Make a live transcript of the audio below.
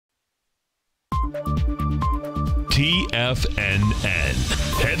TFNN.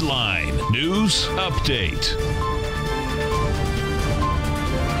 Headline News Update.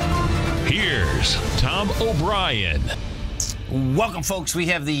 Here's Tom O'Brien. Welcome, folks. We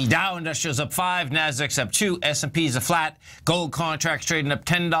have the Dow Industrials up 5, Nasdaq's up 2, S&P's a flat. Gold contracts trading up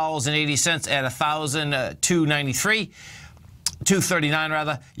 $10.80 at $1,293. 239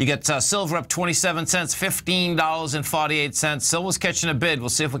 rather. You get silver up 27 cents, $15.48. Silver's catching a bid. We'll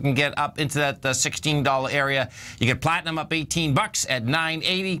see if we can get up into that $16 area. You get platinum up 18 bucks at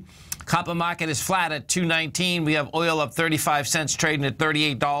 $9.80. Copper market is flat at $2.19. We have oil up 35 cents, trading at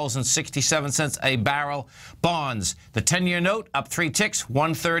 $38.67 a barrel. Bonds, the 10-year note up 3 ticks,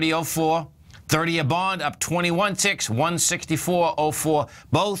 130.04. 30-year bond up 21 ticks, 164.04.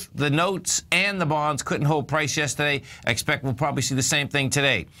 Both the notes and the bonds couldn't hold price yesterday. I expect we'll probably see the same thing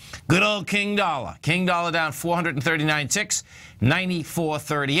today. Good old King Dollar. King Dollar down 439 ticks,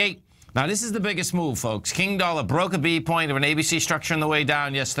 94.38. Now, this is the biggest move, folks. King Dollar broke a B point of an ABC structure on the way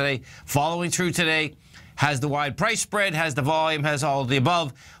down yesterday. Following through today, has the wide price spread, has the volume, has all of the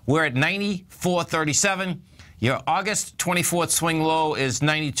above. We're at 94.37. Your August 24th swing low is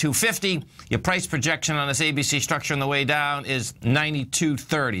 92.50. Your price projection on this ABC structure on the way down is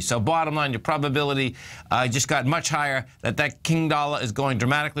 92.30. So bottom line, your probability just got much higher that King Dollar is going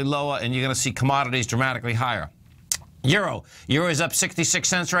dramatically lower, and you're going to see commodities dramatically higher. Euro is up 66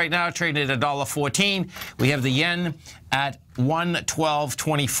 cents right now, trading at $1.14. We have the yen at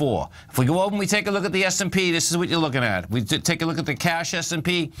 112.24. If we go over and we take a look at the S&P, this is what you're looking at. We take a look at the cash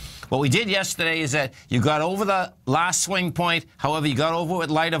S&P. What we did yesterday is that you got over the last swing point. However, you got over it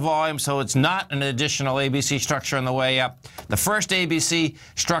with lighter volume, so it's not an additional ABC structure on the way up. The first ABC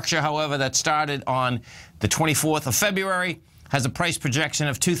structure, however, that started on the 24th of February, has a price projection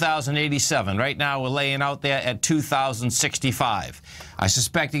of 2,087. Right now, we're laying out there at 2,065. I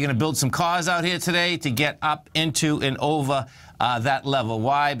suspect you're going to build some cars out here today to get up into and over that level.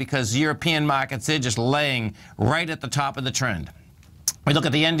 Why? Because European markets, they're just laying right at the top of the trend. We look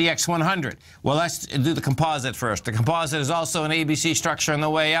at the NDX 100. Well, let's do the composite first. The composite is also an ABC structure on the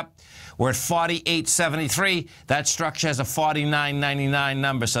way up. We're at 48.73. That structure has a 49.99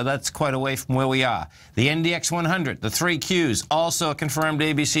 number, so that's quite away from where we are. The NDX 100, the 3 Qs, also a confirmed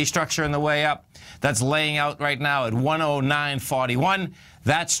ABC structure on the way up. That's laying out right now at 109.41.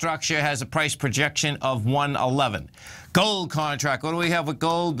 That structure has a price projection of 111. Gold contract. What do we have with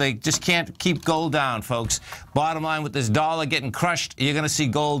gold? They just can't keep gold down, folks. Bottom line, with this dollar getting crushed, you're going to see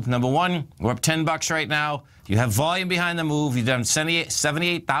gold. Number one, we're up 10 bucks right now. You have volume behind the move. You've done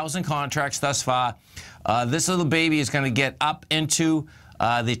 78,000 contracts thus far. This little baby is going to get up into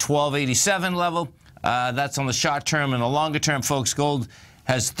the 1287 level. That's on the short term. And the longer term, folks, gold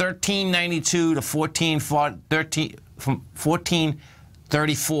has 1392 to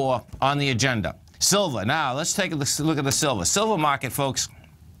 1434 on the agenda. Silver. Now, let's take a look at the silver. Silver market, folks,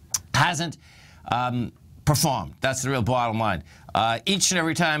 hasn't performed. That's the real bottom line. Each and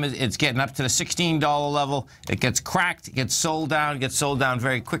every time it's getting up to the $16 level, it gets cracked, it gets sold down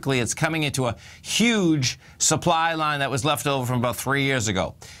very quickly. It's coming into a huge supply line that was left over from about 3 years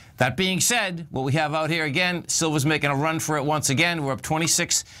ago. That being said, what we have out here again, silver's making a run for it once again. We're up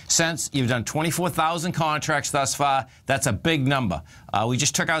 26 cents. You've done 24,000 contracts thus far. That's a big number. We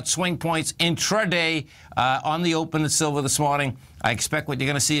just took out swing points intraday on the open at silver this morning. I expect what you're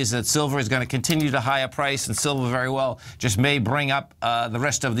going to see is that silver is going to continue to higher price, and silver very well just may bring up the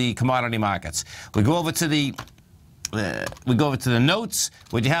rest of the commodity markets. We go over to the notes.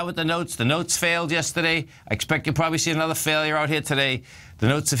 What do you have with the notes? The notes failed yesterday. I expect you'll probably see another failure out here today. The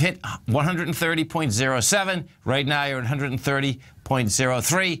notes have hit 130.07. Right now, you're at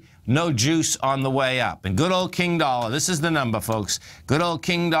 130.03. No juice on the way up. And good old King Dollar. This is the number, folks. Good old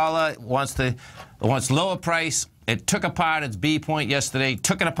King Dollar wants lower price. It took apart its B point yesterday.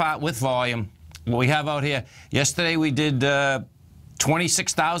 Took it apart with volume. What we have out here, yesterday we did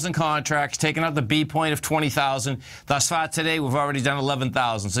 26,000 contracts, taking out the B point of 20,000. Thus far today, we've already done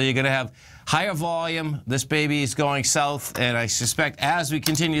 11,000. So you're going to have higher volume. This baby is going south, and I suspect as we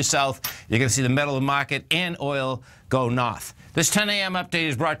continue south, you're going to see the metal market and oil go north. This 10 a.m. update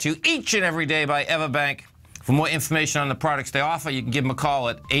is brought to you each and every day by Everbank. For more information on the products they offer, you can give them a call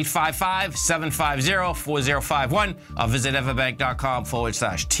at 855-750-4051 or visit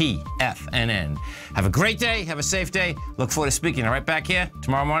everbank.com/TFNN. Have a great day. Have a safe day. Look forward to speaking right back here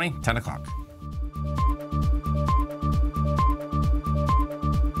tomorrow morning, 10 o'clock.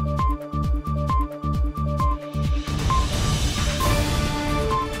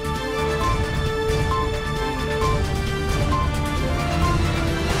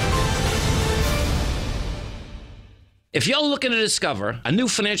 If you're looking to discover a new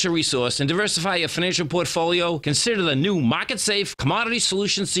financial resource and diversify your financial portfolio, consider the new Market-Safe Commodity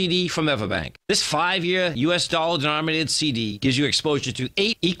Solution CD from Everbank. This 5-year U.S. dollar-denominated CD gives you exposure to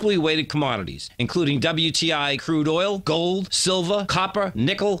 8 equally weighted commodities, including WTI crude oil, gold, silver, copper,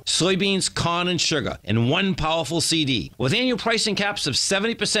 nickel, soybeans, corn, and sugar, in one powerful CD. With annual pricing caps of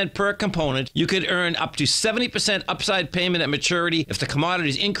 70% per component, you could earn up to 70% upside payment at maturity if the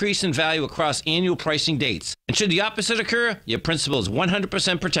commodities increase in value across annual pricing dates. And should the opposite occur, your principal is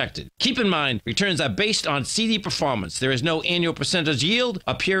 100% protected. Keep in mind, returns are based on CD performance. There is no annual percentage yield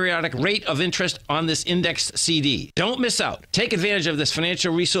or periodic rate of interest on this indexed CD. Don't miss out. Take advantage of this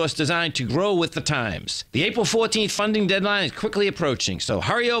financial resource designed to grow with the times. The April 14th funding deadline is quickly approaching, so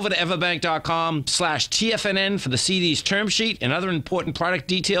hurry over to everbank.com/TFNN for the CD's term sheet and other important product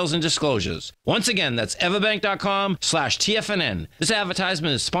details and disclosures. Once again, that's everbank.com/TFNN. This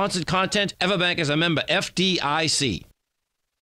advertisement is sponsored content. Everbank is a member FDIC.